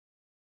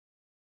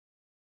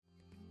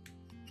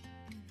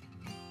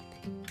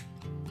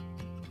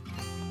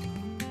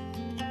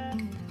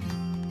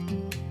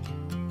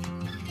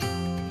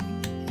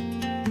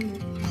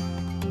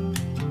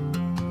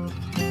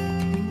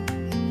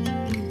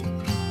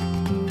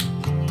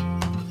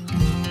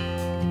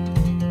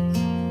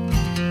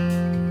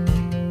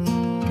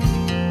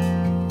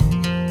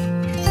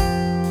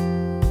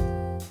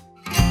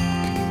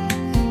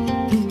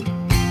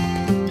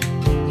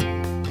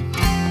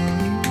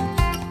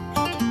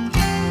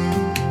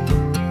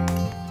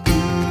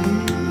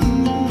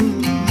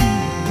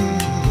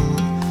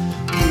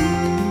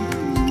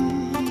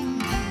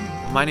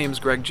My name is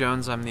Greg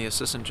Jones. I'm the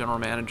Assistant General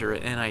Manager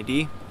at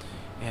NID,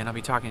 and I'll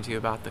be talking to you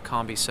about the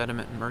Combie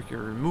Sediment and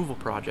Mercury Removal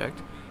Project.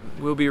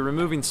 We'll be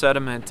removing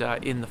sediment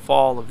in the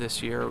fall of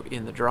this year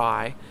in the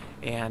dry,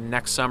 and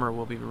next summer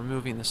we'll be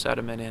removing the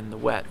sediment in the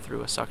wet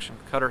through a suction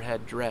cutter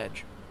head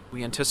dredge.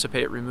 We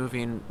anticipate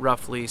removing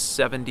roughly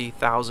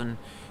 70,000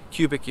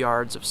 cubic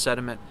yards of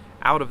sediment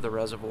out of the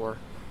reservoir.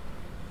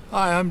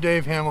 Hi, I'm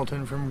Dave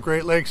Hamilton from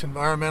Great Lakes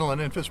Environmental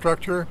and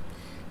Infrastructure.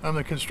 I'm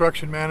the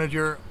construction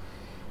manager,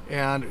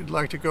 and I'd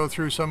like to go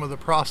through some of the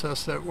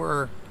process that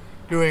we're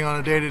doing on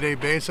a day-to-day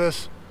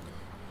basis.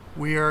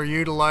 We are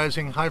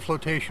utilizing high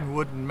flotation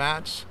wooden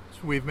mats.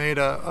 So we've made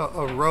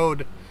a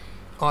road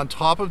on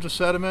top of the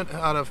sediment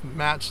out of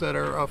mats that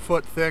are a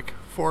foot thick,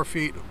 4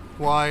 feet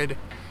wide,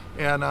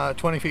 and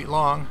 20 feet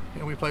long,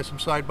 and we place them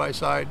side by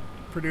side.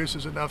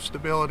 Produces enough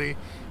stability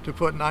to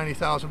put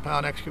 90,000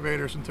 pound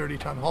excavators and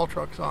 30-ton haul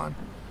trucks on.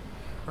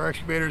 Our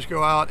excavators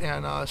go out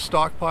and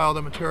stockpile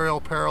the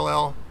material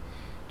parallel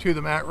to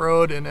the mat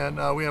road, and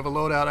then we have a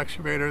load-out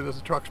excavator that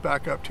the trucks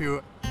back up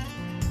to.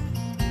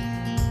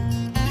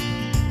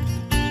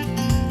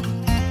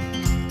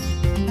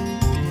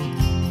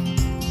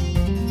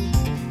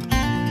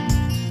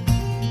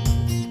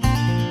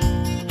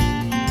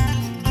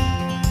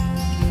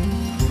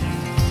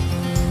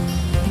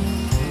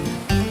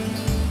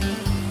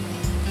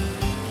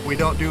 We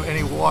don't do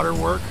any water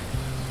work.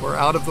 We're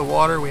out of the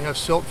water. We have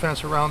silt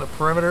fence around the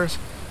perimeters.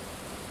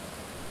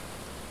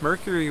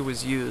 Mercury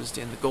was used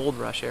in the gold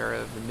rush era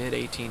of the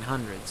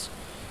mid-1800s,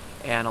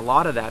 and a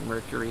lot of that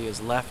mercury is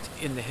left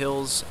in the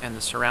hills and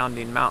the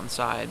surrounding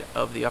mountainside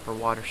of the upper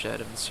watershed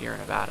of the Sierra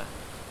Nevada.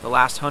 The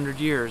last 100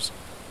 years,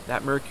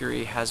 that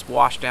mercury has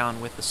washed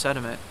down with the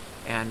sediment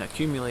and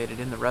accumulated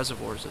in the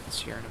reservoirs of the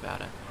Sierra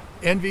Nevada.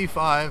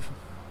 NV5,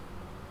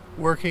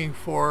 working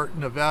for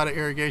Nevada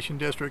Irrigation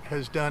District,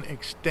 has done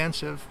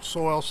extensive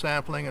soil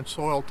sampling and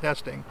soil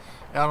testing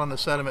out on the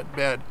sediment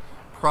bed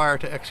prior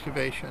to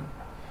excavation.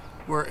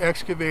 We're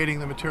excavating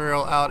the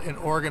material out in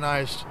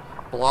organized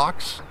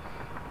blocks,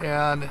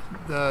 and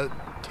the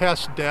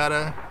test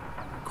data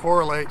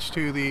correlates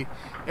to the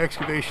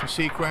excavation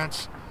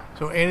sequence.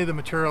 So any of the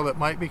material that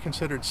might be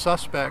considered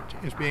suspect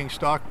is being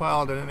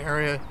stockpiled in an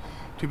area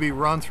to be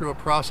run through a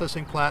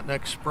processing plant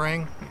next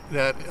spring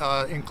that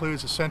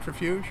includes a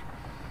centrifuge.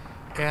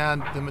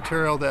 And the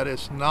material that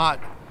is not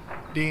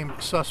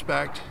deemed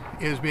suspect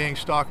is being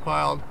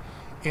stockpiled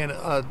in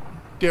a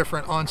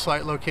different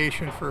on-site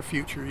location for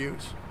future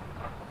use.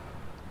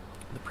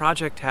 The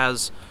project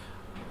has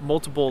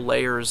multiple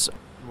layers.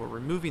 We're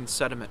removing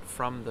sediment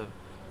from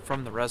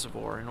the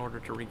reservoir in order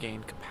to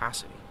regain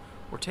capacity.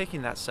 We're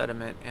taking that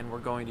sediment and we're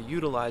going to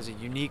utilize a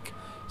unique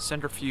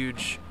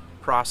centrifuge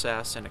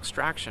process and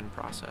extraction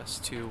process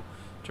to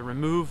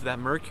remove that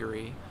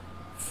mercury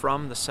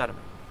from the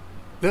sediment.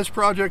 This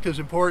project is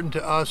important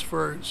to us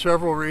for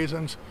several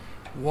reasons.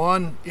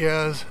 One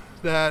is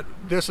that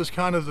this is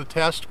kind of the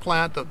test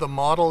plant, the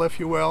model, if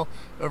you will,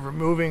 of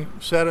removing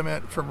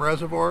sediment from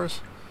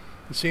reservoirs.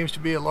 It seems to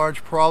be a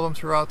large problem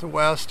throughout the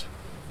West.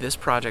 This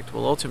project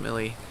will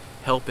ultimately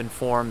help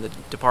inform the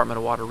Department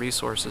of Water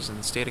Resources in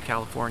the state of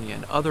California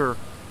and other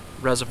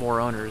reservoir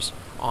owners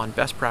on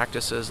best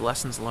practices,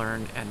 lessons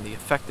learned, and the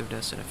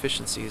effectiveness and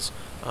efficiencies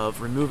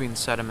of removing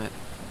sediment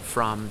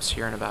from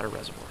Sierra Nevada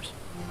reservoirs.